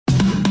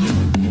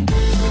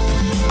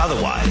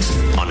Otherwise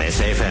on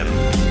SAFM.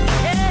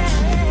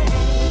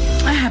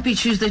 A happy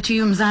Tuesday to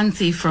you,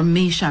 Mzansi, from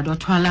me, Shado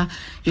Twala.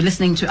 You're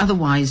listening to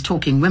Otherwise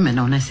Talking Women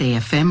on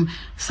SAFM,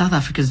 South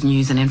Africa's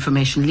news and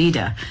information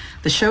leader.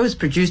 The show is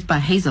produced by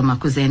Hazel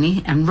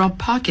Makuzeni, and Rob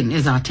Parkin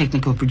is our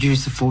technical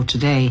producer for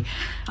today.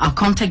 Our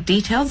contact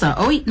details are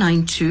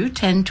 0892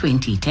 10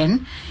 20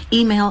 10,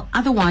 email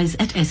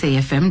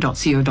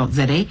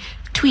otherwise@safm.co.za,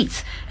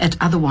 tweets at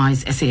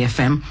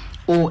otherwise_SAFM,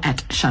 or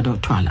at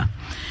Shado Twala.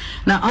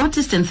 Now,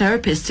 artist and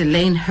therapist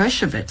ELAINE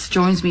Hirschowitz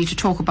joins me to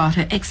talk about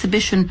her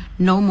exhibition,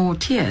 No More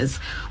Tears,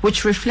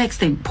 which reflects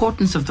the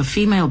importance of the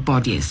female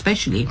body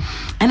especially,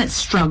 and its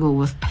struggle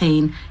with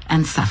pain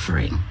and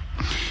suffering.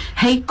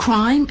 Hate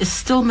crime is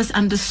still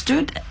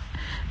misunderstood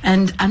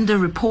and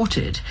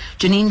underreported.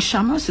 Janine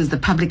Shamos is the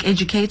public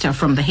educator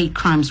from the Hate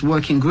Crimes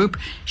Working Group.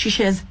 She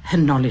shares her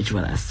knowledge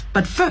with us.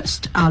 But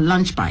first, our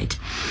lunch bite.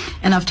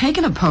 And I've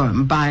taken a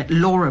poem by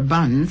Laura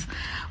Buns,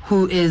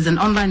 who is an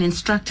online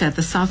instructor at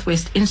the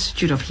Southwest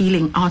Institute of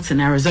Healing Arts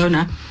in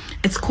Arizona.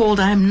 It's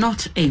called I Am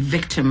Not a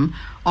Victim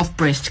of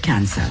Breast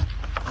Cancer.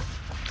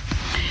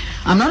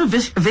 I'm not a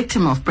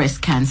victim of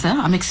breast cancer.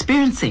 I'm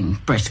experiencing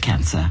breast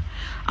cancer.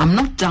 I'm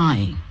not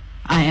dying.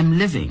 I am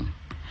living.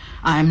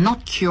 I am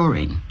not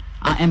curing.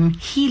 I am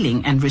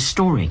healing and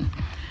restoring.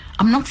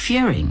 I'm not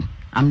fearing.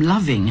 I'm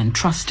loving and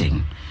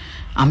trusting.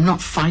 I'm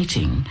not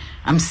fighting.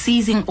 I'm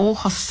seizing all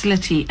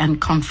hostility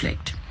and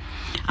conflict.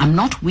 I'm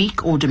not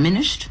weak or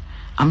diminished.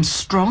 I'm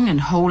strong and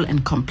whole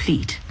and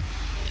complete.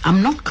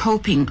 I'm not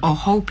coping or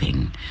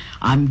hoping.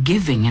 I'm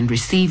giving and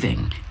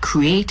receiving,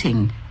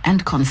 creating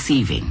and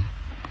conceiving.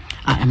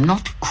 I am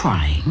not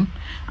crying.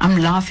 I'm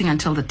laughing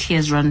until the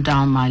tears run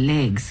down my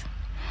legs.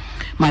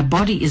 My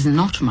body is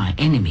not my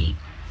enemy.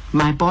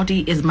 My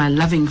body is my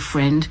loving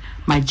friend,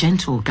 my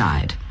gentle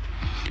guide.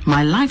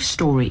 My life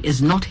story is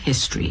not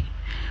history.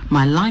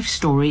 My life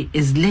story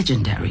is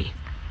legendary.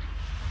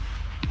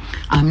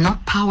 I'm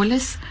not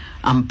powerless.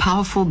 I'm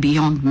powerful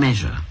beyond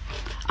measure.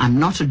 I'm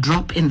not a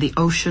drop in the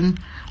ocean.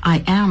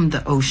 I am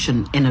the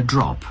ocean in a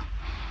drop.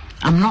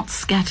 I'm not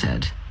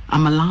scattered.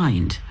 I'm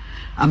aligned.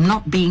 I'm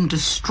not being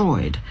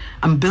destroyed.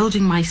 I'm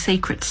building my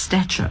sacred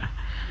stature.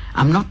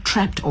 I'm not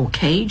trapped or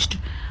caged.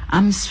 I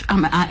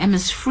am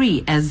as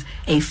free as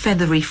a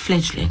feathery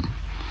fledgling.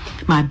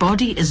 My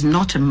body is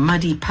not a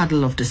muddy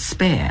puddle of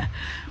despair.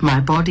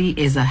 My body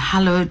is a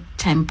hallowed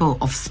temple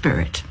of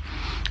spirit.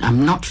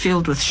 I'm not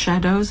filled with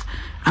shadows.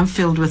 I'm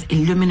filled with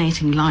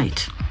illuminating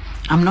light.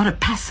 I'm not a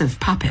passive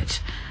puppet.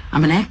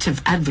 I'm an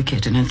active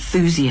advocate and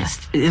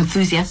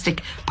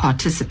enthusiastic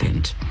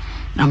participant.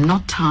 I'm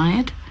not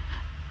tired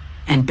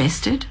and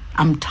bested.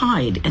 I'm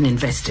tied and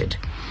invested.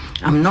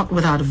 I'm not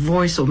without a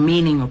voice or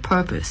meaning or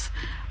purpose.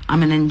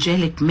 I'm an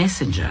angelic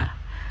messenger.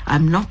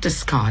 I'm not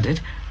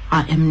discarded.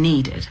 I am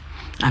needed.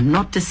 I'm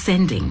not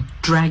descending,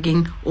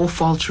 dragging, or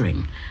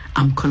faltering.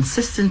 I'm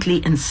consistently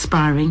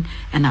inspiring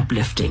and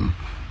uplifting.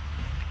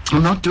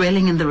 I'm not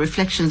dwelling in the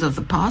reflections of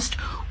the past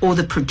or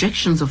the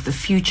projections of the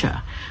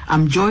future.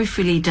 I'm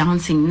joyfully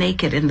dancing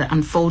naked in the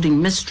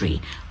unfolding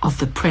mystery of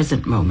the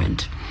present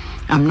moment.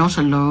 I'm not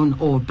alone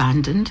or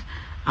abandoned.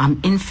 I'm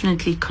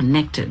infinitely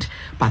connected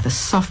by the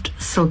soft,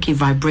 silky,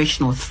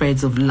 vibrational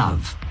threads of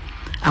love.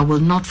 I will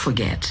not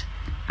forget.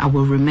 I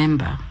will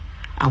remember.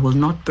 I will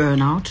not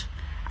burn out.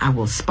 I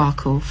will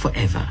sparkle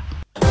forever.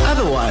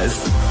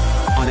 Otherwise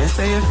on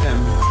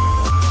SAFM.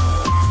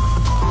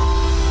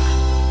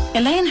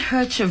 ELAINE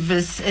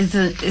Hirschowitz is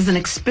an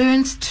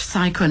experienced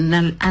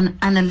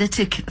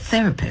psycho-analytic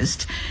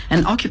therapist,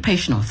 an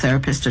occupational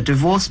therapist, a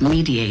divorce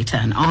mediator,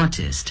 and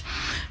artist.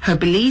 Her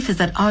belief is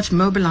that art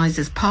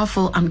mobilizes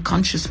powerful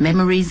unconscious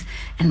memories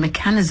and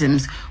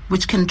mechanisms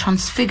which can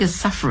transfigure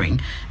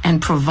suffering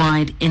and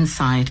provide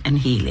insight and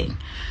healing.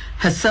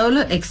 Her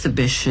solo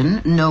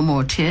exhibition, No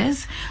More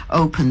Tears,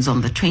 opens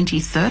on the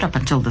 23rd up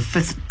until the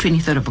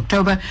 23rd of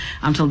October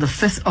until the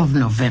 5th of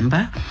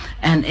November,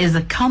 and is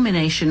a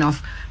culmination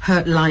of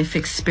her life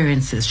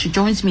experiences. She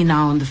joins me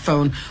now on the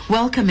phone.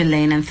 Welcome,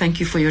 ELAINE, and thank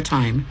you for your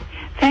time.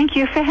 Thank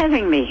you for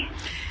having me.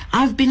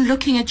 I've been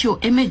looking at your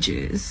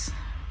images.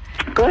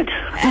 Good.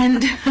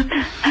 And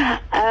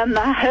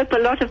I hope a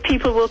lot of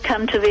people will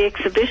come to the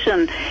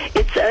exhibition.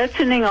 It's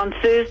opening on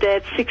Thursday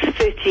at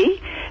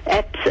 6:30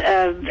 at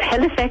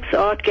Halifax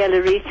Art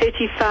Gallery,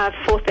 35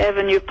 4th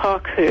Avenue,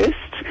 Parkhurst.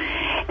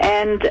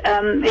 And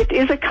it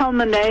is a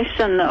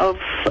culmination of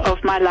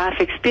my life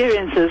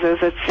experiences, as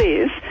it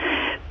says,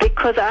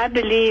 because I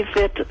believe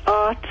that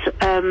art,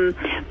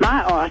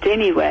 my art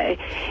anyway,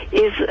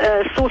 is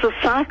a sort of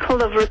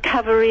cycle of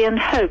recovery and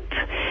hope.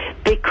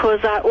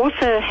 Because I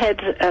also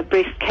had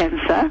breast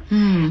cancer,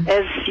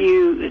 as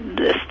you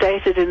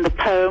stated in the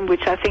poem,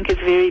 which I think is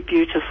very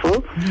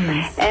beautiful.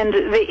 Yes. And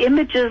the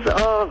images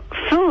are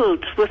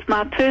filled with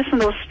my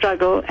personal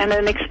struggle and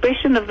an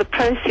expression of the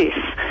process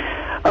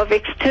of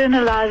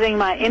externalizing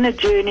my inner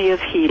journey of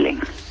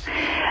healing.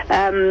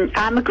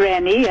 I'm a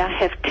granny. I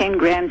have 10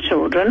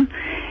 grandchildren.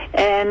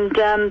 And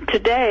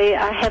today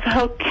I have a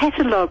whole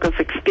catalogue of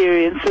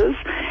experiences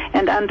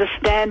and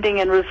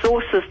understanding and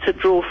resources to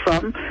draw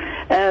from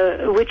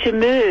which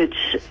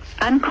emerge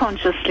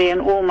unconsciously in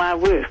all my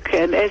work.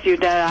 And as you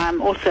know,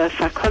 I'm also a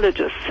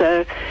psychologist,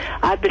 so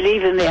I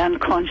believe in the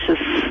unconscious,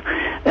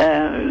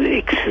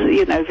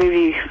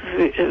 very,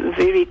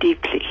 very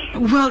deeply.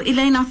 Well,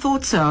 Elaine, I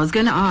thought so. I was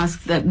going to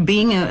ask that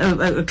being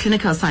a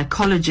clinical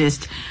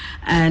psychologist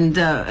and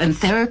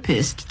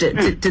therapist,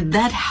 did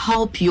that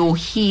help your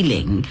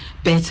healing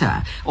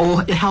better,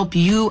 or help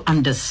you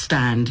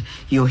understand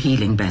your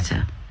healing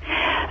better?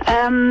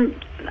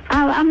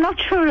 I'm not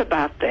sure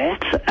about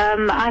that.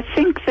 I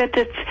think that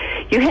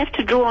you have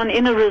to draw on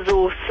inner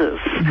resources.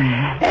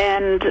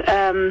 And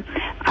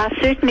I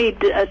certainly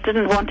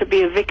didn't want to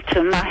be a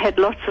victim. I had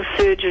lots of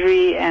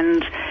surgery,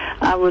 and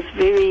I was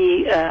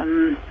very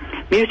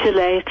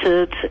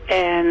mutilated,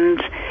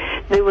 and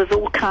there was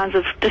all kinds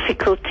of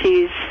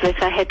difficulties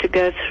that I had to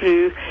go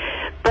through.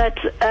 But,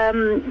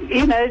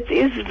 it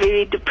is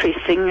very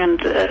depressing, and,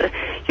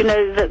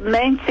 the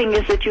main thing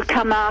is that you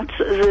come out,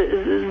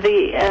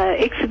 the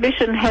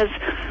exhibition has,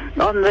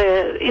 on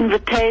the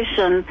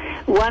invitation,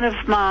 one of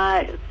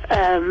my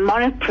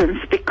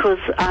monoprints, because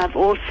I've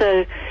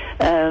also,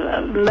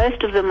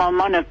 most of them are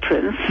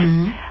monoprints.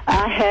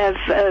 I have,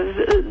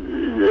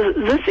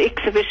 this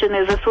exhibition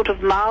is a sort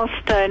of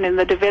milestone in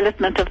the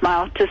development of my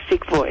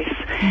artistic voice.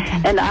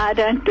 And I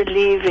don't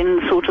believe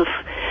in sort of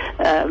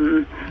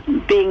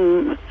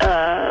being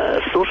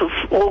sort of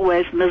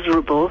always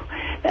miserable.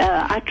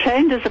 I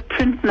trained as a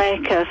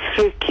printmaker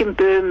through Kim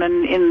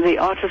Berman in the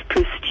Artist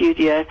Proof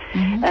studio,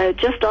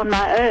 just on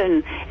my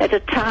own, at a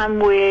time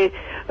where,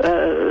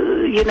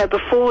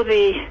 before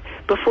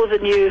the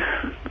new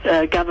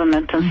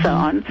government and so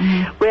on,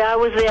 where I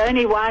was the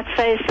only white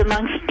face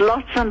amongst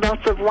lots and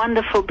lots of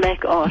wonderful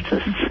black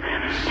artists.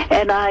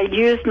 And I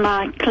used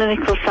my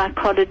clinical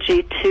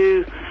psychology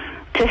to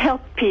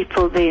help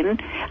people then.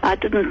 I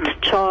didn't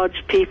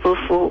charge people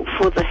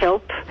for the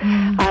help.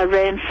 I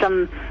ran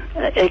some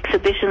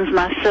exhibitions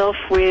myself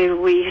where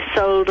we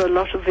sold a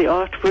lot of the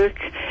artwork,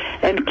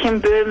 and Kim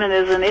Berman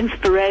is an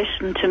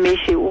inspiration to me.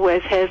 She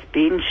always has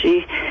been.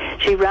 She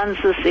runs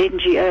this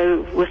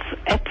NGO with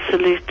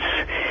absolute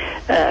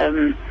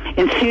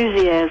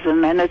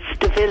enthusiasm, and it's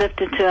developed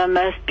into a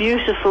most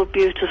beautiful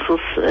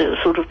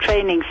sort of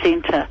training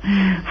center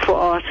for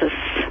artists.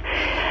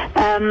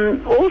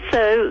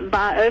 Also,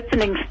 my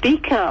opening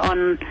speaker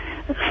on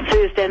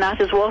Thursday night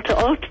is Walter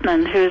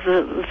Altman, who's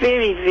a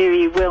very,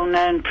 very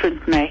well-known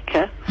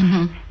printmaker.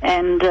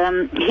 And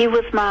he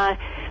was my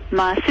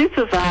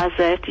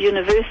supervisor at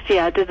university.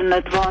 I did an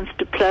advanced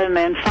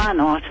diploma in fine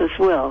art as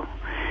well.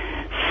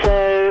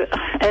 So,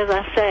 as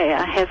I say,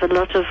 I have a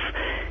lot of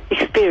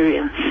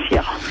experience,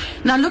 yeah.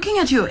 Now, looking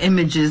at your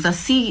images, I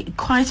see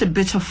quite a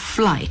bit of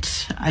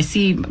flight. I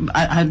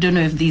don't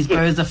know if these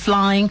birds are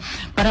flying,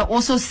 but I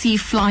also see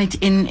flight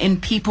in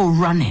people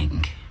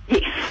running.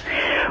 Yes.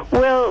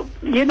 Well,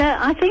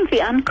 I think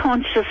the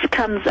unconscious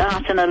comes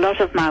out in a lot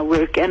of my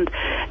work, and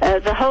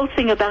the whole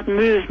thing about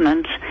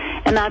movement.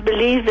 And I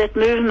believe that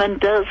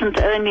movement doesn't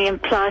only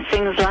imply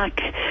things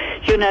like,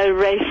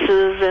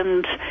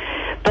 races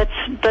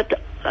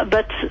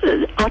but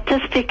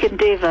artistic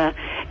endeavor.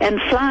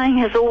 And flying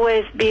has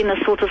always been a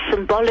sort of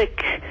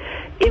symbolic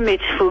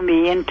image for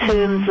me in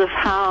terms of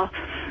how,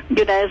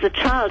 as a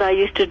child I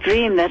used to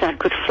dream that I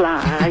could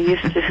fly. I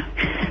used to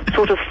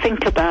sort of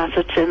think about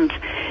it, and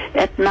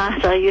at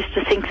night I used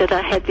to think that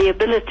I had the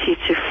ability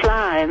to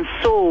fly and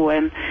soar,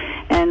 and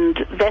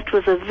that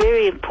was a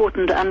very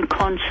important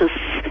unconscious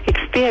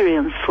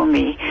experience for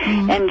me.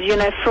 And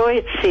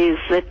Freud says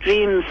that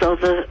dreams are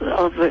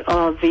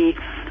the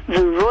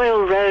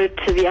royal road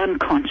to the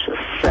unconscious.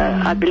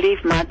 I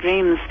believe my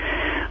dreams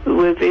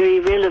were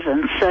very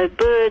relevant. So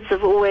birds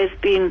have always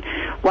been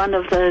one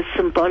of those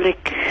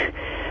symbolic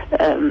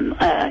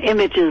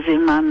images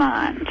in my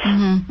mind.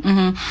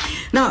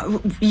 Now,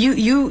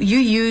 you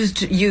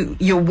used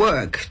your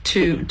work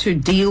to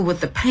deal with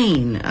the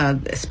pain,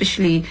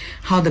 especially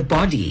how the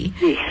body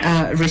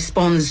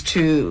responds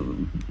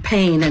to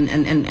pain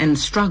and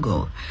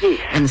struggle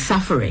and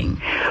suffering.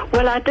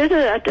 Well, I did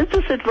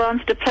this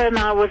advanced diploma.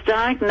 I was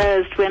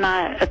diagnosed when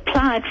I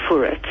applied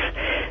for it,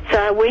 so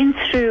I went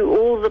through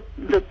all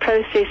the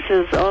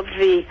processes of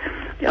the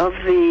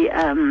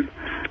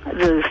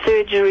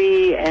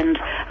surgery, and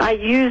I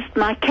used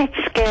my CAT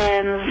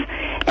scans.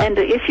 And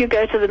if you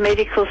go to the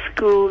medical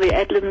school, the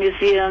Adler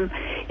Museum,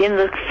 in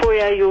the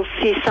foyer you'll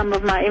see some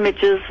of my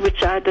images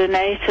which I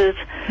donated.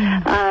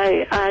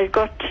 I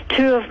got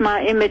 2 of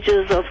my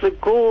images of the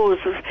gauze.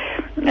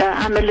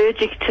 I'm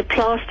allergic to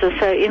plaster,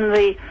 so in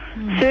the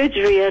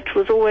surgery it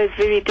was always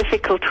very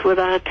difficult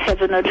without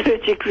have an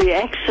allergic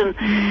reaction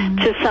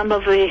to some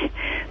of the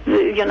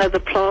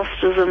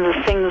plasters and the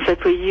things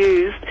that were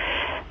used.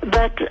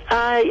 But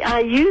I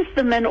used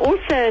them, and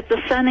also at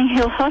the Sunning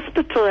Hill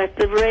Hospital, at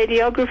the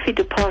radiography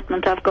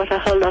department, I've got a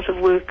whole lot of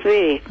work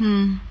there.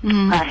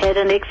 I had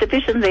an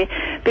exhibition there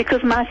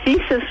because my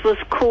thesis was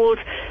called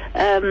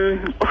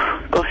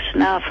gosh,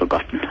 now I've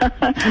forgotten.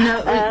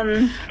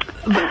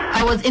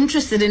 I was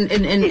interested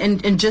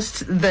in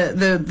just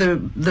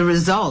the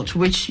result,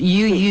 which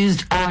you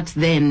used art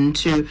then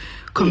to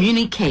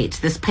communicate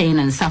this pain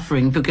and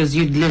suffering because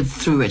you'd lived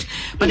through it.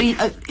 But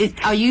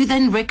are you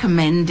then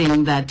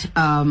recommending that,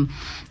 and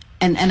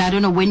I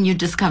don't know when you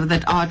discovered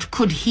that art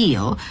could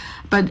heal,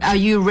 but are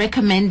you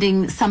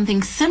recommending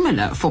something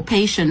similar for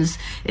patients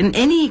in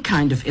any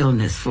kind of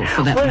illness for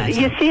that matter? Well,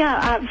 you see,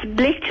 I've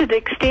lectured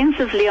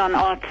extensively on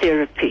art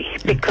therapy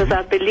because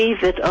I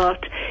believe that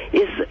art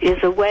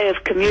is a way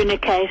of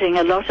communicating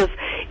a lot of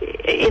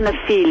inner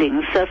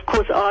feelings. So, of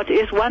course, art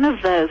is one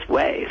of those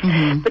ways.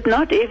 Mm-hmm. But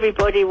not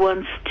everybody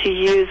wants to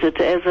use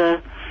it as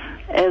a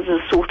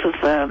sort of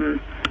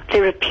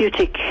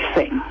therapeutic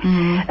thing.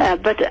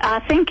 Mm-hmm. But I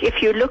think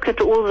if you look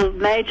at all the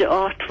major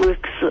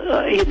artworks,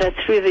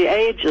 through the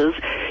ages,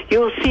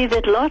 you'll see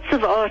that lots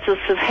of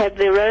artists have had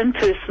their own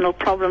personal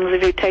problems.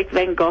 If you take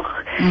Van Gogh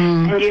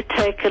and you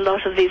take a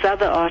lot of these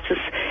other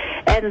artists,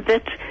 and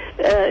that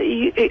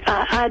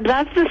I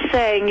love the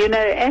saying,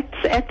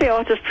 at the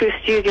Artist Proof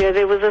Studio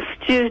there was a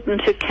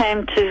student who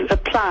came to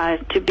apply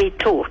to be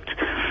taught,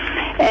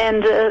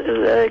 and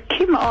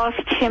Kim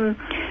asked him,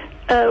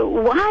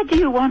 why do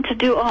you want to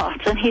do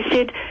art? And he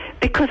said,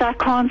 because I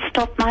can't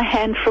stop my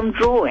hand from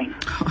drawing.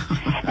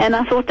 And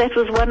I thought that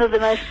was one of the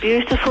most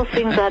beautiful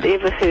things I'd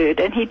ever heard.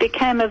 And he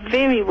became a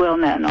very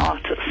well-known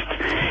artist.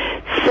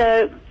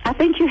 So I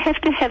think you have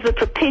to have the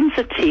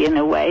propensity, in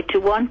a way, to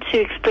want to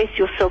express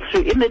yourself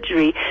through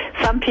imagery.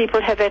 Some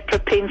people have that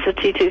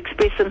propensity to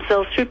express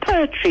themselves through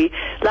poetry,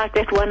 like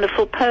that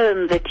wonderful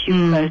poem that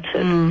you quoted.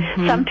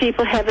 Mm-hmm. Some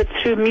people have it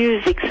through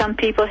music. Some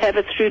people have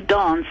it through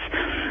dance.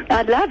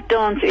 I love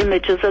dance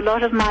images. A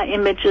lot of my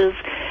images,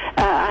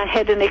 I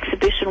had an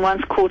exhibition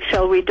once called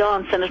Shall We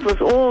Dance, and it was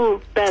all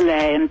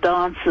ballet and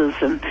dances.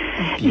 And,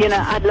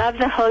 I love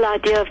the whole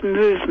idea of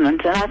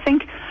movement. And I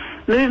think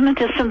movement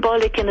is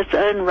symbolic in its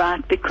own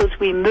right because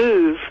we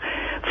move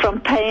from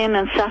pain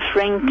and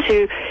suffering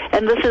to,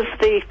 and this is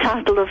the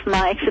title of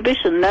my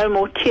exhibition, No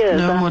More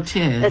Tears. No More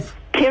Tears.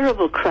 A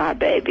terrible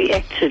crybaby,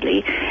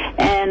 actually.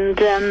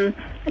 And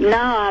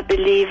now I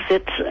believe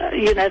that,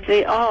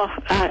 there are,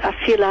 I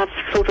feel I've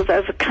sort of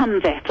overcome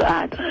that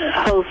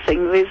whole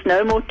thing. There's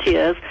no more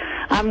tears.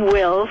 I'm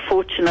well,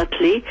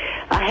 fortunately.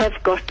 I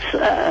have got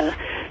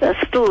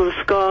still the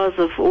scars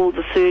of all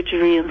the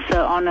surgery and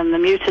so on, and the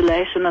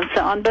mutilation and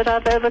so on, but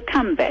I've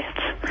overcome that.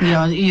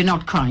 Yeah, you're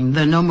not crying.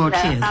 There are no more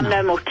tears. I'm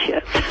no more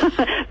tears.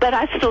 But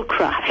I still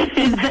cry.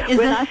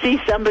 When I see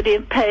somebody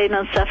in pain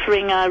and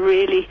suffering, I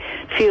really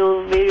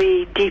feel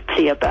very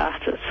deeply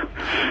about it.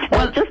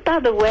 Just by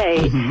the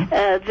way,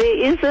 there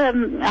is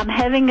I'm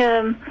having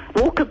a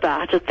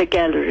walkabout at the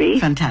gallery.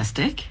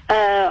 Fantastic.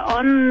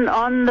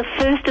 On the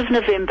 1st of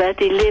November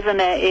at 11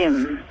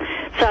 a.m.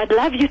 So I'd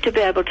love you to be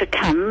able to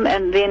come,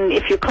 and then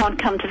if you can't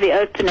come to the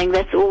opening,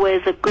 that's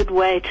always a good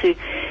way to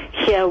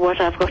hear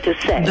what I've got to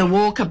say. The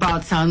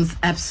walkabout sounds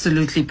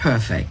absolutely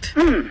perfect.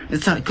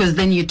 Because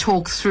then you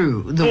talk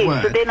through the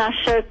work. So then I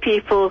show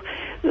people,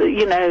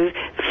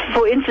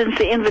 for instance,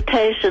 the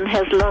invitation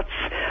has lots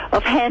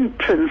of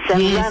handprints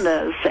and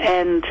runners,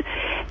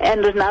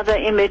 and another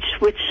image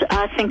which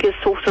I think is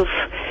sort of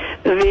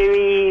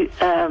very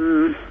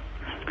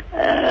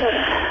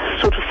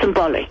sort of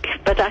symbolic,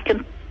 but I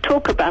can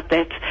talk about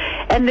that.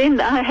 And then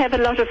I have a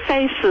lot of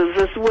faces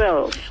as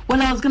well. Well,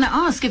 I was going to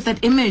ask if that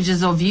image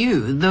is of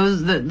you.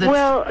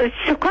 Well,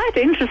 it's quite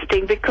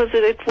interesting because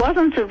it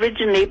wasn't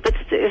originally, but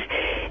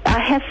I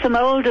have some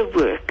older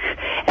work,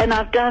 and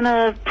I've done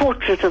a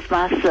portrait of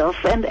myself,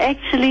 and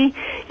actually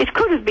it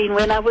could have been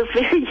when I was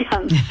very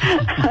young.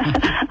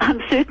 I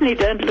certainly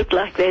don't look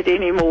like that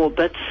anymore,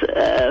 but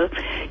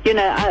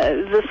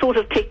the sort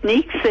of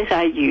techniques that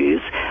I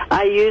use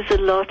a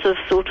lot of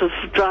sort of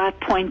dry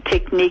point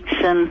techniques,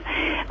 and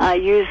I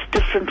use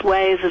different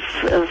ways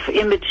of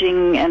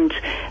imaging and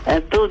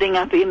building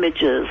up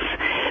images,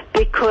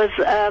 because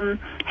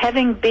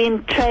having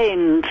been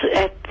trained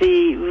at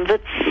the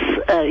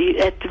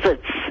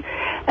Wits,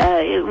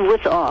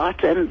 with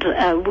art and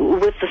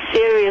with the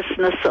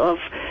seriousness of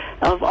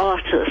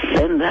artists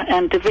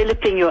and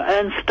developing your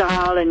own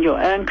style and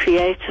your own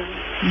creative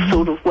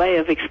sort of way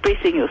of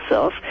expressing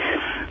yourself,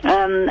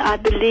 I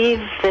believe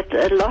that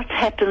a lot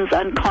happens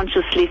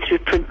unconsciously through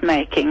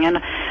printmaking, and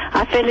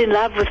I fell in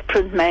love with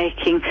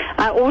printmaking.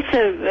 I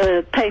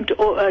also paint,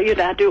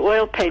 I do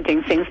oil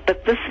painting things,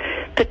 but this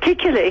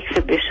particular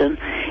exhibition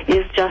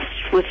is just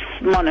with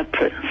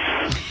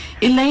monoprints.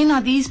 Elaine,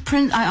 are these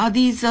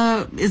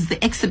is the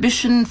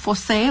exhibition for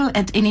sale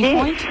at any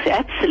point? Yes,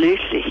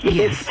 absolutely.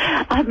 Yes.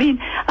 I mean,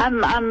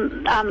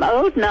 I'm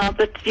old now,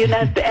 but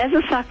as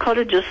a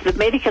psychologist, the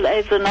medical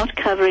aids are not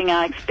covering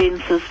our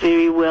expenses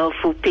very well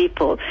for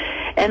people,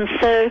 and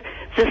so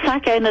the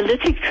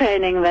psycho-analytic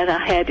training that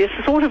I had is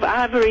sort of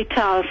ivory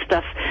tower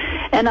stuff,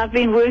 and I've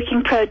been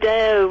working pro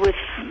deo with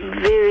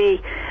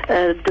very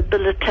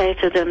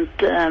debilitated and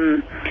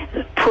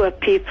poor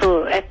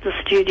people at the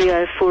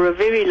studio for a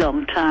very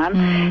long time,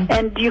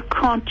 and you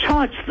can't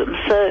charge them.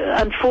 So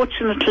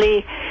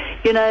unfortunately,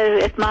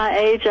 at my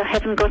age, I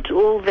haven't got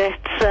all that,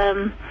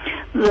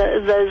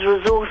 those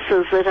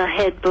resources that I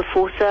had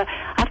before. So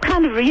I've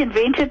kind of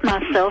reinvented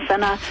myself,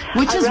 and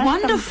which is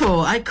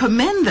wonderful. I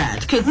commend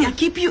that, because I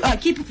keep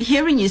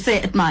hearing you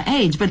say at my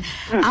age, but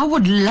I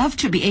would love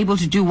to be able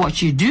to do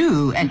what you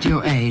do at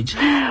your age.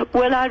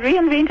 Well, I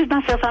reinvented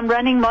myself. I'm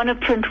running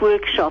monoprint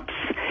workshops,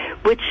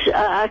 which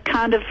I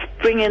kind of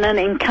bring in an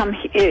income,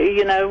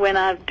 when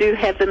I do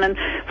have them. And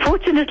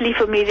fortunately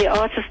for me, the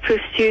Artist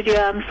Proof Studio,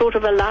 I'm sort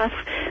of a life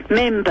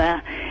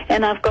member,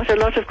 and I've got a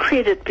lot of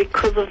credit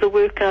because of the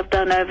work I've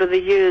done over the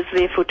years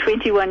there. For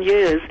 21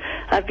 years,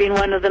 I've been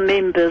one of the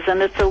members,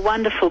 and it's a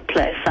wonderful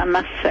place, I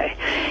must say.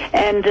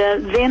 And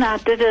then I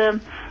did a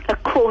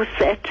course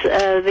at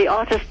the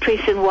Artist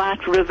Press in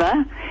White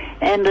River,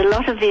 and a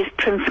lot of these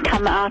prints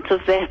come out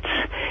of that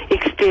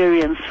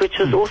experience, which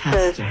was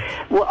Fantastic.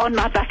 also on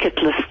my bucket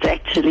list,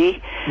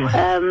 actually.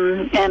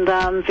 Wow. And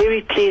I'm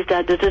very pleased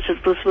I did it.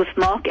 It was with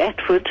Mark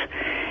Atwood,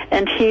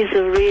 and he's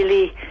a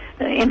really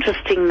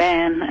interesting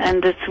man,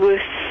 and it's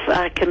worth,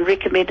 I can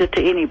recommend it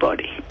to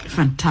anybody.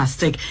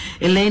 Fantastic.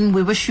 Elaine,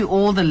 we wish you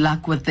all the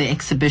luck with the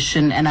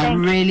exhibition, and I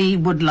really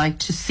would like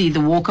to see the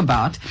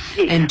walkabout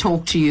and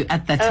talk to you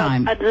at that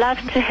time. I'd love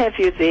to have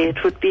you there.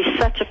 It would be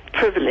such a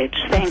privilege.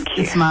 Thank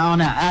you. It's my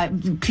honor.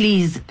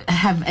 Please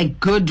have a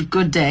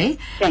good day.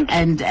 Thank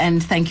you.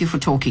 And thank you for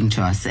talking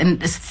to us.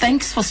 And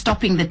thanks for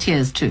stopping the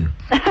tears too.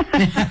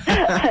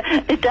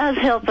 It does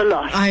help a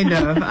lot. I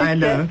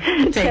know.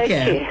 Take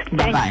care.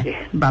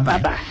 Bye-bye. Bye-bye.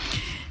 Bye-bye.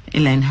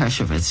 ELAINE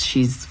Hirschowitz,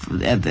 she's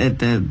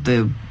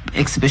the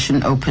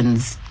exhibition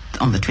opens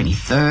on the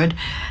 23rd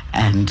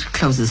and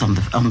closes on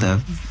the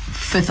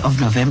 5th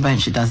of November,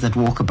 and she does that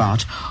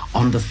walkabout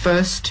on the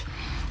 1st,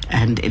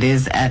 and it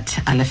is at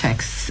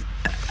Halifax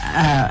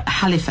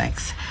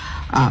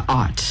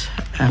Art,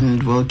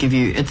 and we'll give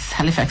you, it's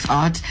Halifax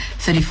Art,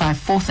 35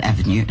 4th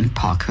Avenue in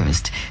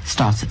Parkhurst.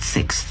 Starts at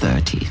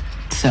 6:30.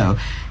 So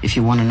if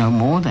you want to know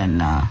more, then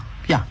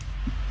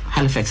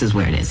Halifax is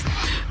where it is.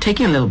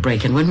 Taking a little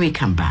break, and when we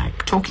come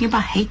back, talking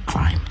about hate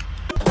crime.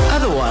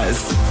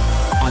 Otherwise,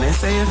 on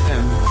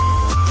SAFM.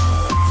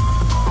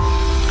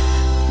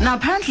 Now,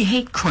 apparently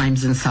hate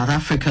crimes in South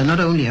Africa not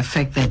only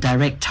affect their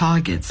direct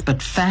targets,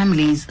 but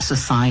families,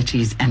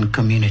 societies, and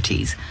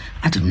communities.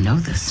 I didn't know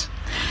this.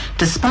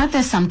 Despite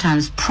their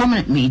sometimes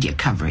prominent media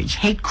coverage,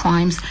 hate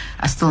crimes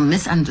are still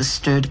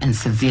misunderstood and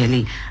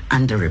severely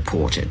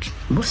underreported.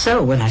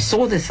 So when I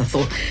saw this, I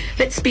thought,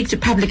 let's speak to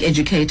public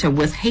educator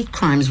with Hate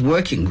Crimes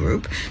Working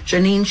Group,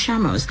 Janine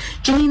Shamos.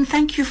 Janine,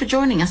 thank you for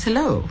joining us.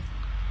 Hello.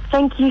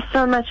 Thank you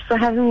so much for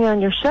having me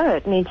on your show.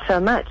 It means so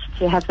much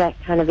to have that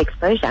kind of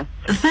exposure.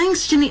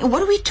 Thanks, Janine.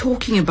 What are we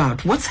talking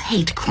about? What's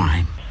hate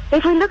crime?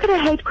 If we look at a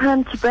hate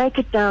crime, to break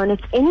it down,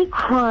 it's any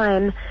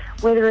crime,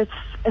 whether it's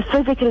a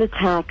physical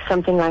attack,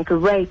 something like a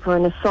rape or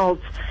an assault,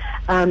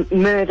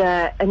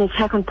 murder, an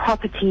attack on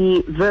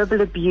property,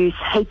 verbal abuse,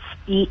 hate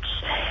speech,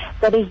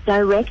 that is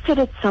directed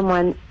at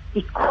someone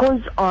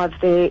because of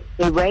their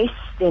race,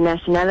 their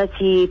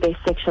nationality, their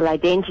sexual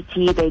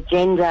identity, their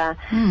gender,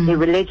 their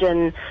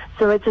religion.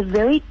 So it's a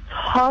very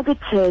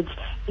targeted,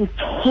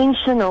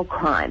 intentional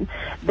crime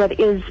that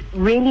is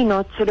really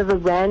not sort of a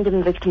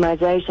random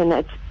victimization.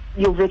 It's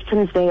your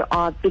victims, they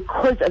are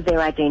because of their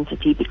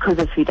identity, because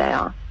of who they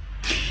are.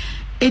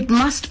 It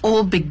must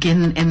all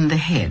begin in the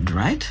head,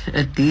 right?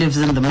 It lives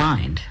in the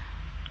mind.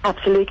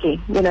 Absolutely.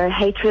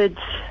 Hatred,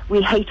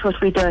 we hate what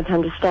we don't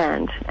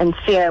understand and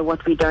fear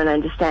what we don't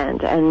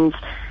understand. And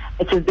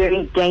it's a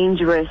very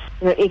dangerous,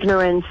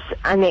 ignorance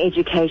and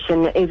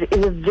education is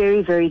a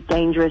very, very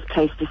dangerous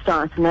place to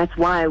start. And that's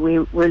why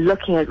we're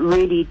looking at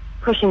really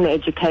pushing the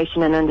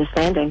education and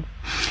understanding.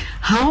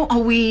 How are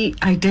we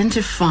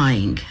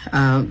identifying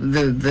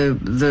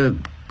the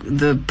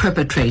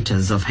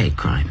perpetrators of hate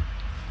crime?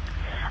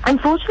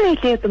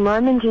 Unfortunately, at the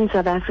moment in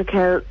South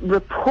Africa,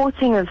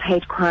 reporting of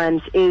hate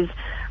crimes is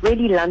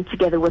really lumped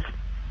together with,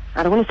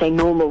 I don't want to say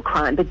normal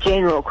crime, but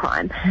general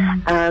crime.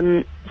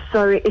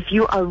 So if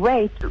you are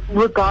raped,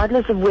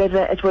 regardless of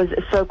whether it was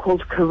a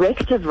so-called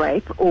corrective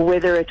rape or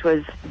whether it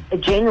was a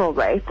general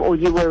rape or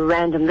you were a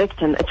random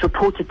victim, it's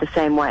reported the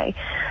same way.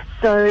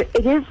 So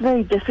it is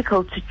very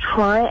difficult to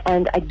try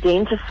and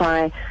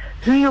identify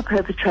who your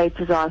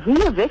perpetrators are, who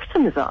your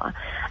victims are.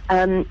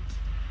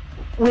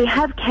 We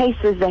have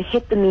cases that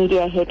hit the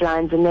media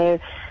headlines, and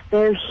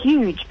they're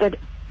huge, but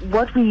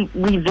what we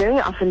very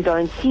often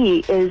don't see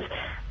is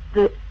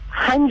the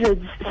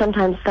hundreds,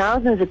 sometimes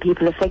thousands of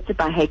people affected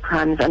by hate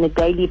crimes on a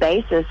daily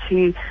basis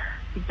who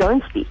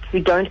don't speak, who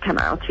don't come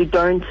out, who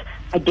don't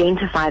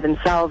identify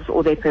themselves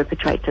or their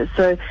perpetrators.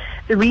 So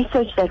the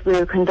research that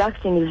we're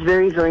conducting is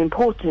very, very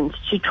important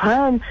to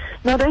try and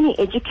not only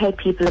educate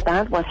people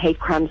about what hate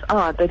crimes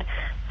are, but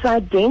to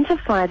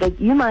identify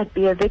that you might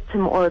be a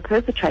victim or a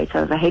perpetrator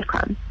of a hate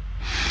crime.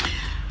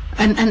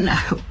 And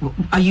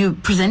are you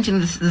presenting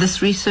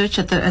this research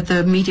at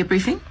the media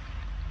briefing?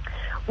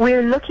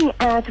 We're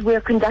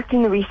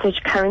conducting the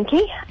research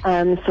currently,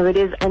 so it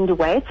is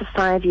underway. It's a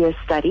 5-year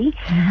study,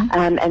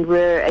 and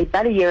we're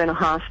about a year and a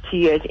half, 2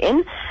 years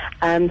in.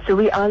 So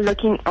we are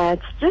looking at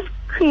just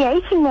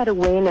creating that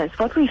awareness.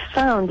 What we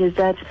found is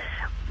that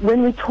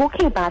when we're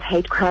talking about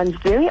hate crimes,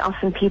 very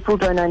often people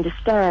don't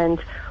understand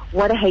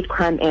what a hate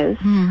crime is,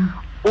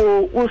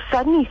 or will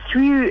suddenly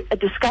through a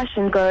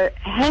discussion go,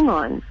 hang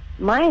on,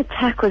 my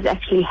attack was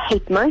actually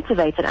hate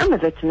motivated. I'm a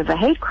victim of a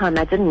hate crime.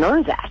 I didn't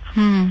know that.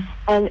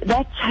 And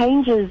that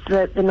changes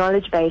the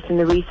knowledge base and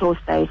the resource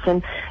base.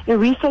 And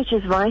research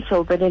is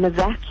vital, but in a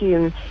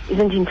vacuum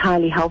isn't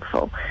entirely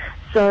helpful.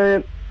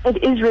 So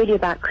it is really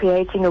about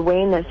creating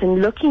awareness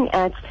and looking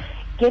at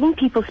getting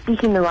people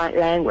speaking the right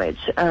language,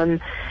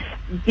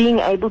 being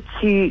able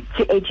to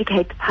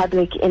educate the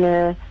public in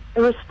a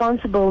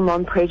responsible,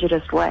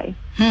 non-prejudiced way.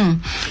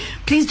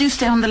 Please do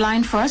stay on the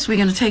line for us. We're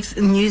going to take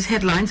news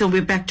headlines and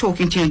we're back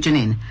talking to you,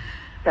 Janine.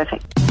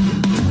 Perfect.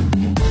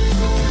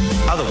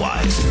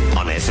 Otherwise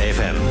on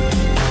SAFM.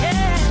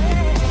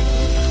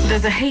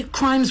 There's a hate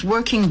crimes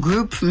working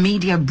group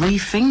media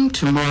briefing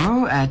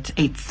tomorrow at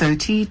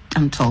 8:30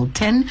 until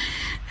 10,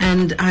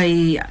 and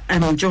I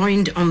am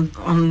joined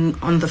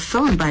on the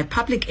phone by a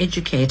public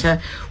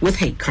educator with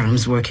hate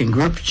crimes working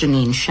group,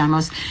 Janine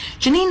Shamos.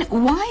 Janine,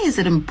 why is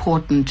it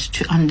important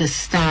to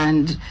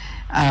understand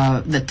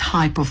the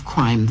type of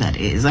crime that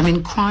is? I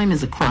mean, crime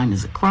is a crime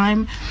is a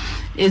crime.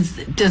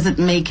 Does it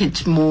make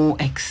it more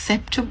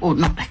acceptable, or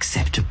not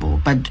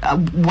acceptable, but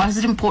why is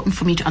it important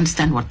for me to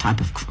understand what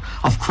type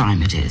of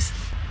crime it is?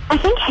 I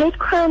think hate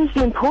crimes,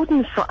 the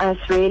importance for us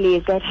really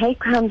is that hate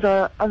crimes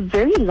are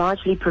very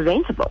largely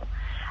preventable.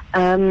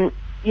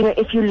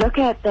 If you look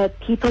at that,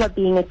 people are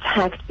being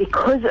attacked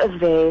because of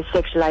their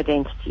sexual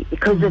identity,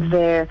 because of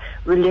their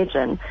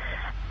religion.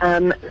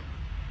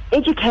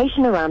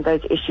 Education around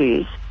those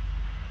issues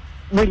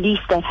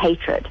release that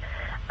hatred.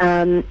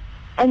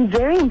 And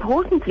very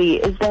importantly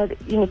is that,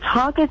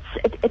 targets,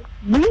 it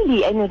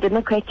really, in a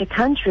democratic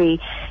country,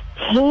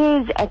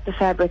 tears at the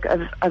fabric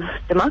of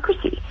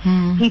democracy.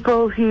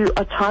 People who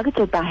are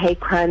targeted by hate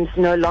crimes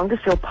no longer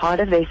feel part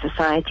of their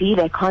society.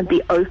 They can't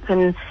be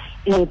open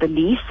in their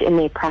beliefs, in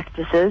their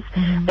practices.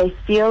 They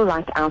feel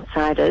like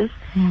outsiders.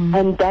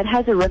 And that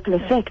has a ripple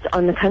effect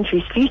on the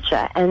country's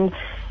future. And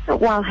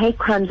while hate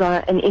crimes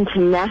are an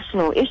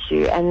international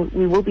issue, and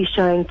we will be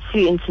showing 2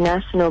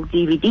 international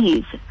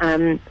DVDs,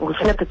 or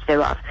snippets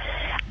thereof,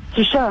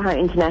 to show how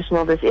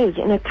international this is,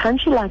 in a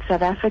country like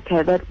South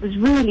Africa that was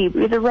really,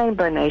 we're the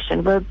rainbow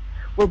nation,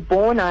 we're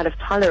born out of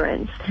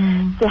tolerance,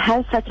 to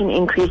have such an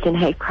increase in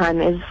hate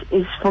crime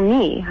is for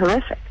me,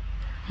 horrific.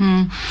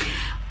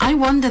 I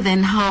wonder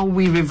then how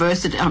we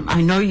reverse it.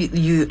 I know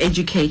you're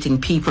educating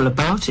people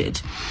about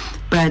it,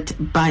 but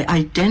by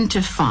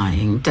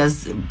identifying,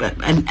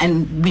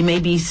 and we may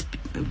be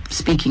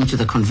speaking to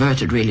the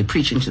converted, really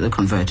preaching to the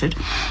converted,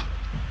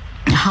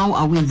 how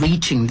are we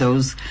reaching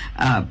those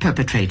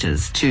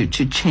perpetrators to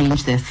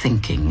change their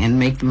thinking and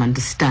make them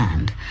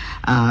understand,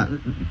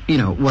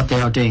 what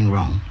they are doing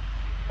wrong?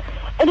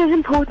 It is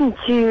important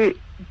to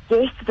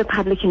get the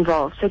public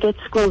involved, so get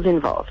schools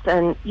involved.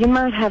 And you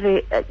might have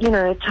a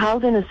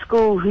child in a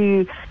school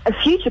who, a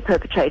future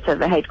perpetrator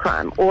of a hate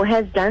crime, or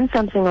has done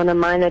something on a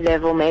minor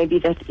level maybe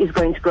that is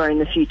going to grow in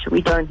the future.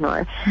 We don't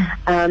know.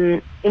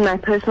 In my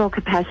personal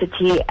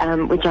capacity,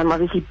 which I'm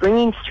obviously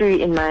bringing through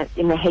in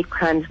the hate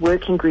crimes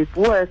working group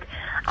work,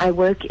 I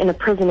work in a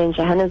prison in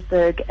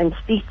Johannesburg and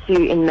speak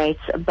to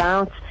inmates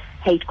about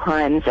hate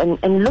crimes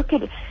and look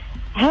at,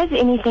 has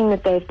anything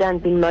that they've done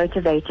been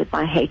motivated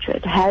by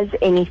hatred? Has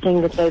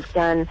anything that they've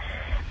done,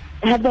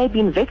 have they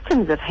been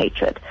victims of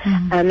hatred?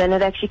 And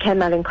it actually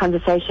came out in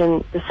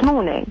conversation this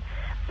morning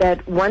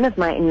that one of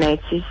my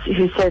inmates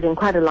who served in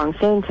quite a long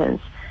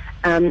sentence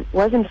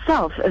was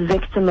himself a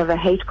victim of a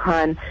hate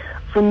crime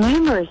for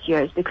numerous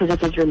years because of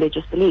his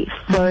religious beliefs.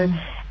 So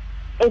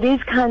it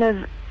is kind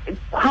of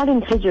quite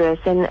insidious,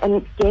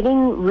 and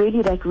getting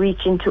really that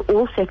reach into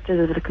all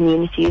sectors of the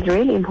community is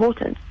really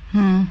important.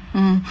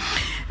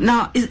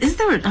 Now, is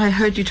there, I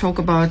heard you talk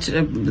about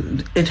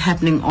it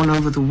happening all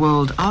over the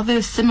world. Are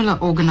there similar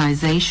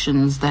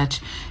organizations that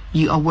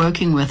you are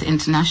working with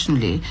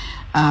internationally,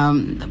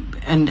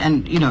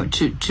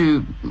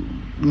 to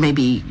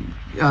maybe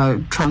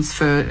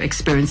transfer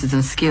experiences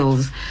and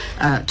skills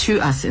to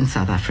us in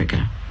South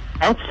Africa?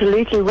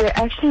 Absolutely. We're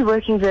actually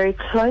working very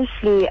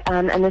closely,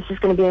 and this is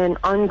going to be an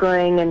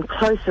ongoing and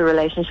closer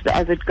relationship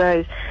as it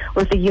goes,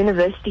 with the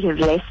University of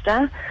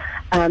Leicester,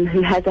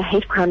 who has a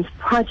hate crimes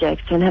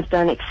project and have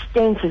done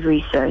extensive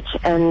research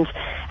and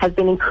have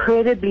been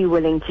incredibly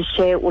willing to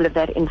share all of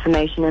that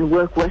information and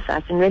work with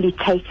us and really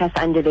take us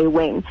under their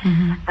wing.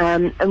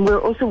 And we're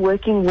also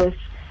working with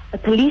a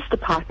police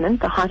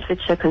department, the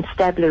Hertfordshire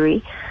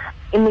Constabulary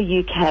in the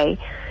UK,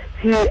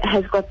 who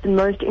has got the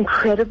most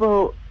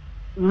incredible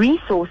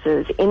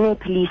resources in their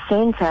police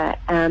centre,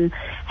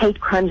 hate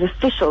crimes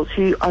officials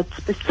who are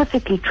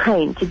specifically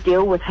trained to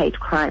deal with hate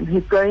crime, who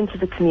go into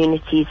the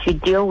communities, who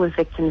deal with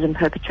victims and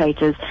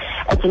perpetrators.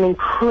 It's an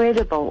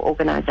incredible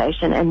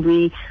organisation, and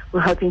we're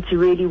hoping to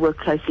really work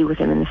closely with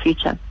them in the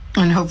future.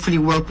 And hopefully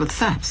work with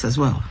SAPs as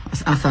well,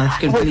 South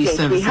African Police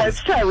Services. We hope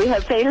so. We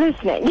hope they're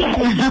listening.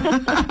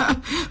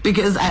 Yes.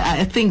 Because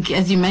I think,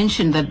 as you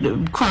mentioned,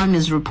 that crime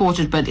is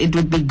reported, but it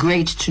would be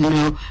great to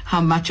know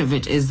how much of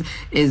it is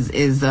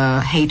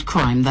hate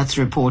crime that's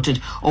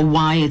reported, or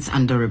why it's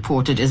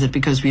underreported. Is it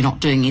because we're not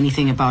doing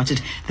anything about it?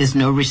 There's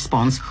no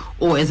response,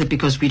 or is it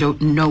because we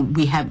don't know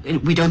we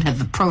don't have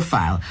the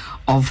profile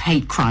of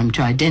hate crime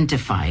to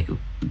identify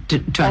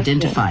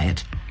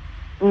it?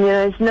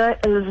 As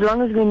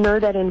long as we know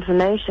that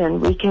information,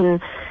 we can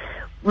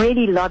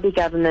really lobby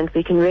government,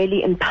 we can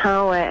really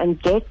empower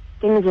and get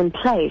things in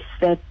place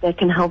that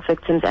can help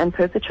victims and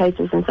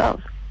perpetrators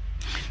themselves.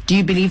 Do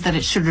you believe that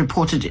it should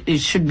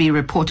be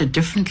reported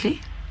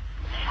differently?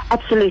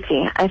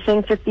 Absolutely. I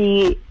think that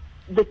the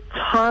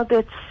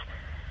targets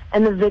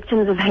and the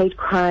victims of hate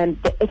crime,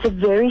 it's a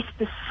very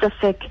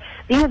specific,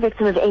 being a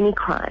victim of any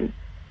crime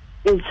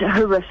is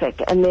horrific,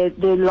 and there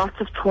are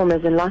lots of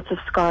traumas and lots of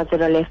scars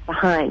that are left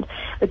behind.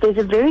 But there's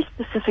a very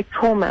specific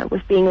trauma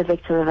with being a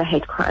victim of a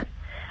hate crime.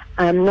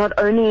 Not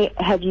only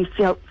have you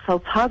felt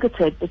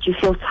targeted, but you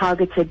feel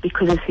targeted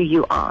because of who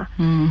you are.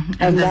 And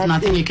there's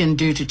nothing you can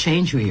do to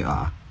change who you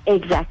are.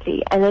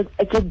 Exactly, and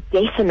it's a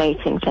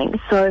decimating thing.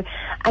 So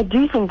I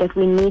do think that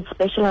we need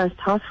specialized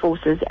task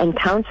forces and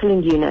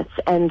counseling units,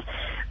 and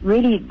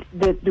really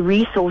the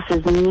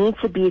resources need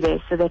to be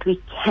there so that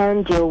we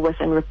can deal with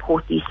and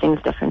report these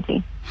things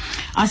differently.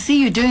 I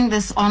see you doing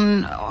this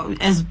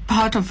as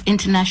part of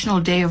International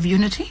Day of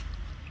Unity?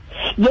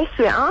 Yes,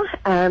 we are.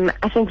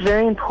 I think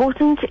very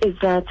important is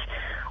that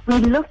we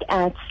look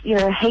at,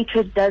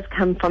 hatred does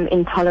come from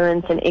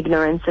intolerance and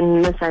ignorance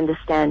and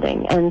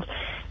misunderstanding, and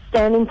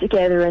standing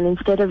together, and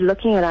instead of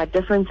looking at our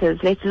differences,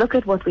 let's look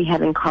at what we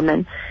have in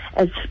common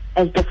as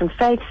different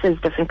faiths, as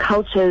different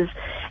cultures,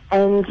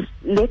 and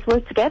let's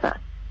work together,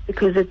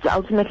 because it's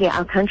ultimately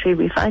our country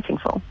we're fighting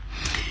for.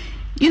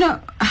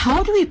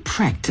 How do we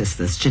practice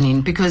this,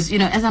 Janine? Because,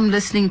 as I'm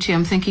listening to you,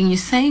 I'm thinking you're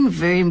saying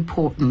very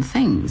important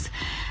things.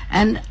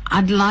 And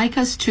I'd like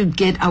us to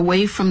get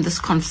away from this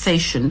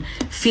conversation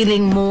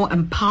feeling more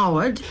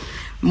empowered,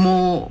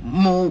 more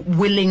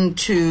willing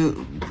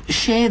to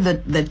share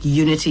that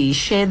unity,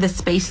 share the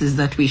spaces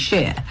that we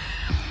share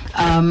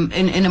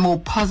in a more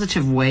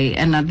positive way.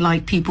 And I'd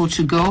like people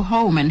to go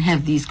home and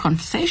have these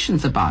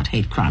conversations about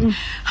hate crime.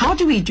 How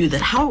do we do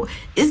that? How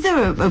is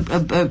there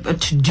a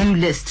to-do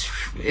list,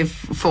 if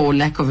for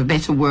lack of a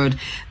better word,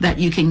 that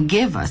you can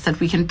give us, that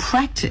we can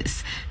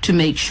practice to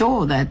make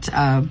sure that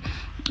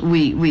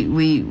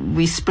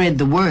we spread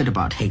the word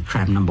about hate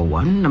crime, number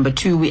one. Number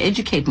two, we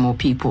educate more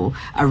people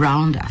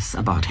around us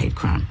about hate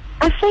crime.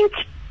 I think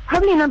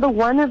probably number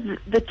one of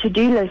the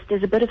to-do list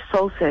is a bit of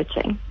soul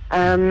searching.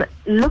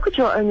 Look at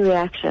your own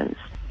reactions.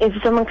 If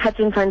someone cuts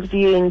in front of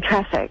you in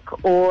traffic,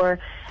 or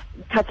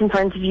cuts in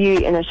front of you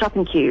in a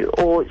shopping queue,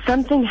 or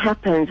something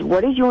happens,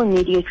 what is your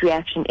immediate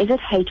reaction? Is it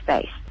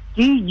hate-based?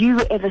 Do you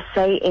ever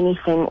say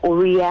anything or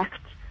react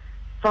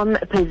from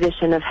a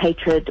position of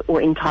hatred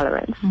or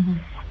intolerance? Mm-hmm.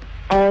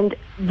 And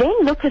then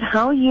look at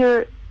are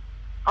you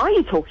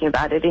talking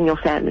about it in your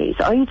families?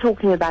 Are you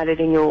talking about it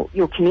in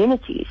your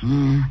communities?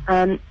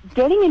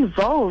 Getting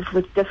involved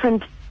with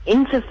different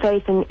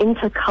interfaith and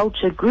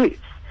interculture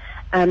groups,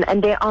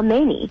 and there are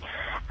many,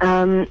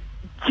 to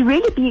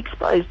really be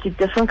exposed to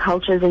different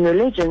cultures and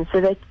religions,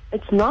 so that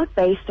it's not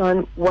based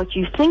on what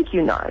you think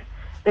you know,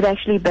 but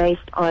actually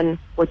based on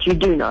what you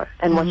do know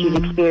and what you've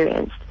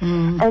experienced.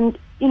 And,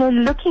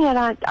 looking at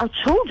our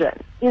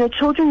children,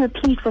 children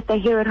repeat what they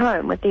hear at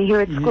home, what they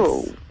hear at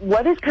school.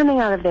 What is coming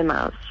out of their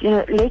mouths?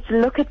 Let's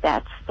look at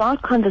that.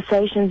 Start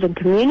conversations and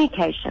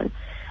communication,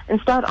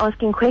 and start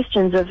asking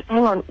questions of,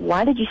 hang on,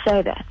 why did you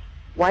say that?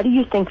 Why do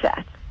you think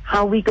that?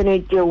 How are we going to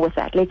deal with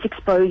that? Let's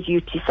expose you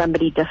to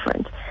somebody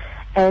different.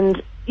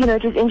 And,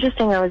 it was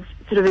interesting. I was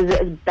sort of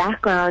as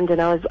background,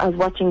 and I was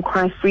watching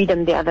Cry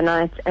Freedom the other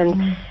night,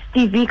 and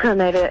Steve Biko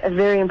made a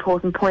very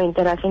important point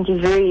that I think is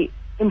very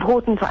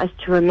important for us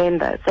to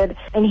remember.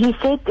 And he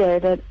said there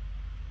that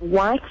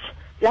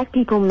black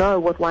people know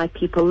what white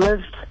people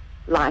lived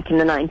like in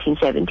the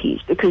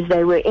 1970s, because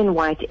they were in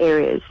white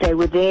areas. They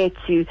were there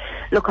to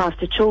look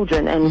after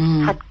children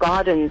and cut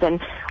gardens, and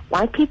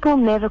white people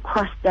never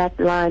crossed that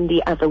line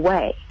the other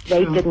way.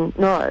 They didn't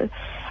know.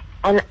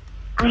 And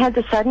I had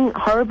the sudden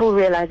horrible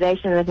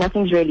realization that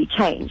nothing's really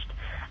changed.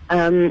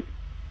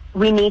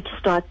 We need to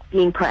start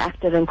being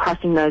proactive and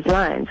crossing those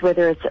lines,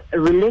 whether it's a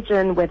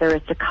religion, whether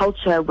it's a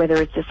culture,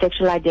 whether it's a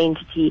sexual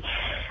identity.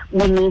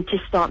 We need to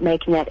start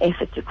making that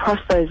effort to cross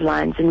those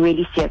lines and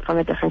really see it from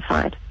a different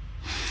side.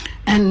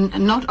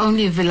 And not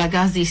only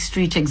Vilakazi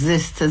Street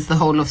exists as the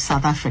whole of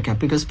South Africa,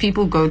 because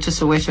people go to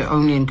Soweto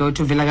only and go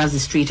to Vilakazi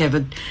Street, have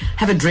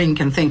a drink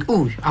and think,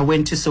 "Ooh, I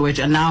went to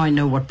Soweto and now I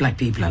know what black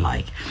people are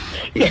like."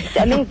 Yes,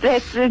 I mean,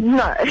 that's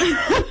no.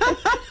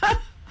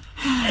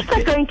 It's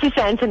like going to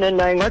Sandton and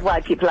knowing what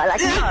white people are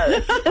like. No,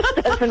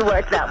 it doesn't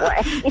work that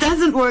way. It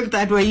doesn't work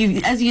that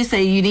way. As you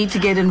say, you need to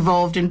get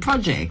involved in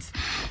projects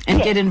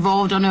and get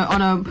involved on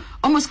a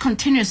almost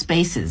continuous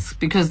basis,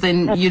 because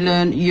then you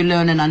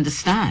learn and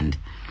understand.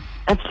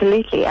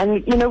 Absolutely.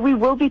 And, we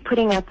will be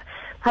putting up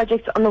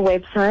projects on the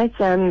website.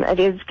 It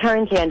is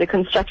currently under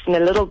construction a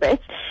little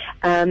bit,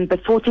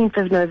 but 14th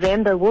of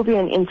November will be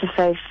an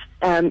interfaith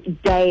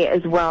day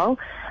as well,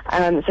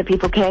 so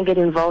people can get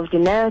involved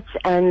in that.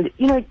 And,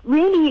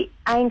 really,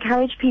 I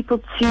encourage people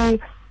to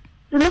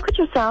look at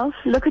yourself,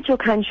 look at your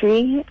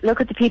country,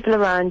 look at the people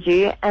around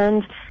you,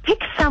 and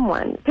pick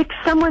someone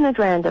at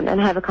random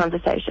and have a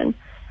conversation.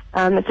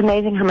 It's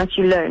amazing how much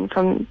you learn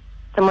from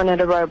someone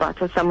at a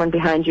robot or someone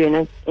behind you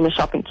in a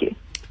shopping queue.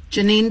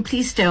 Janine,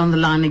 please stay on the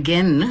line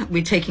again.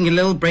 We're taking a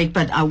little break,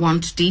 but I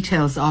want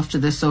details after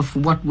this of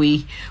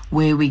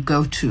where we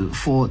go to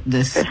for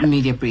this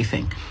media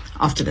briefing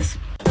after this.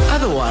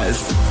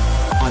 Otherwise,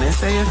 on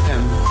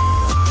SAFM.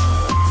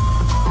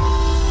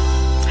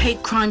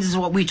 Hate crimes is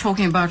what we're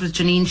talking about with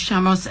Janine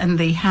Shamos, and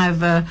they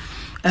have a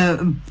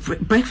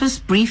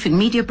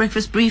media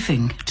breakfast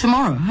briefing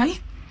tomorrow, hey?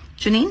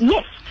 Janine?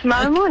 Yes,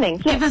 tomorrow morning.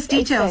 Give us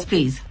details,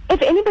 please.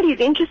 If anybody's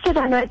interested,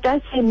 I know it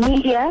does say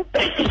media,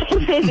 but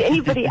if there's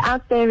anybody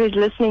out there who's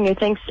listening who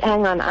thinks,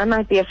 hang on, I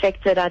might be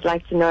affected, I'd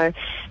like to know,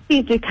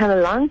 please do come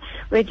along.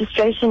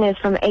 Registration is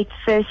from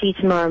 8:30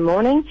 tomorrow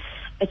morning.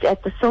 It's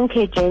at the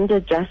Sonke Gender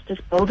Justice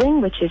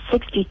Building, which is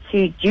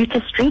 62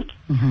 Jutta Street,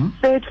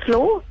 third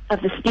floor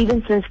of the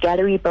Stevenson's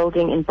Gallery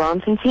building in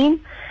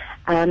Braamfontein.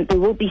 There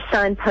will be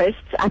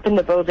signposts up in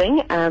the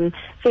building,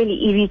 fairly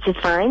easy to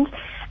find.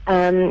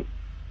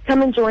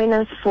 Come and join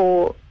us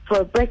for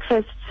a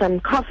breakfast, some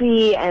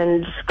coffee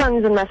and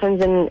scones and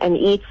muffins and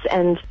eats,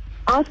 and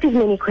ask as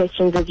many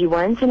questions as you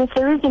want. And if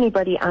there is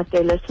anybody out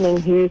there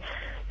listening who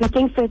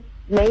thinks that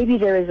maybe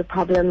there is a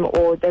problem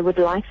or they would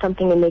like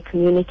something in their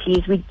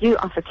communities, we do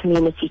offer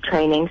community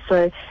training.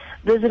 So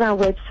visit our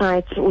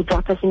website or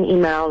drop us an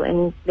email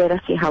and let us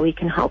see how we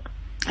can help.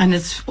 And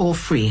it's all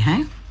free,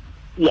 hey?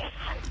 Yes.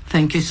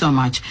 Thank you so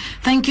much.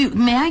 Thank you.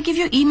 May I give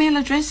your email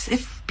address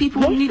if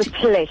people need with to?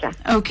 pleasure.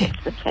 Okay.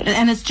 With pleasure.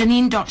 And it's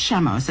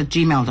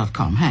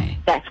janine.shamos@gmail.com, hey?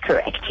 That's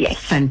correct, yes.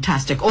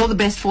 Fantastic. All the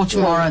best for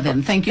tomorrow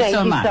then. Thank you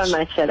so much. Thank you so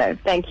much, Shadow.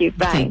 Thank you.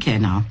 Bye. Take care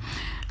now.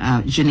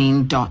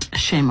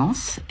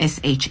 Janine.Shamos,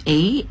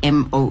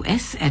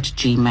 SHAMOS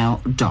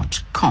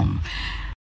 @gmail.com.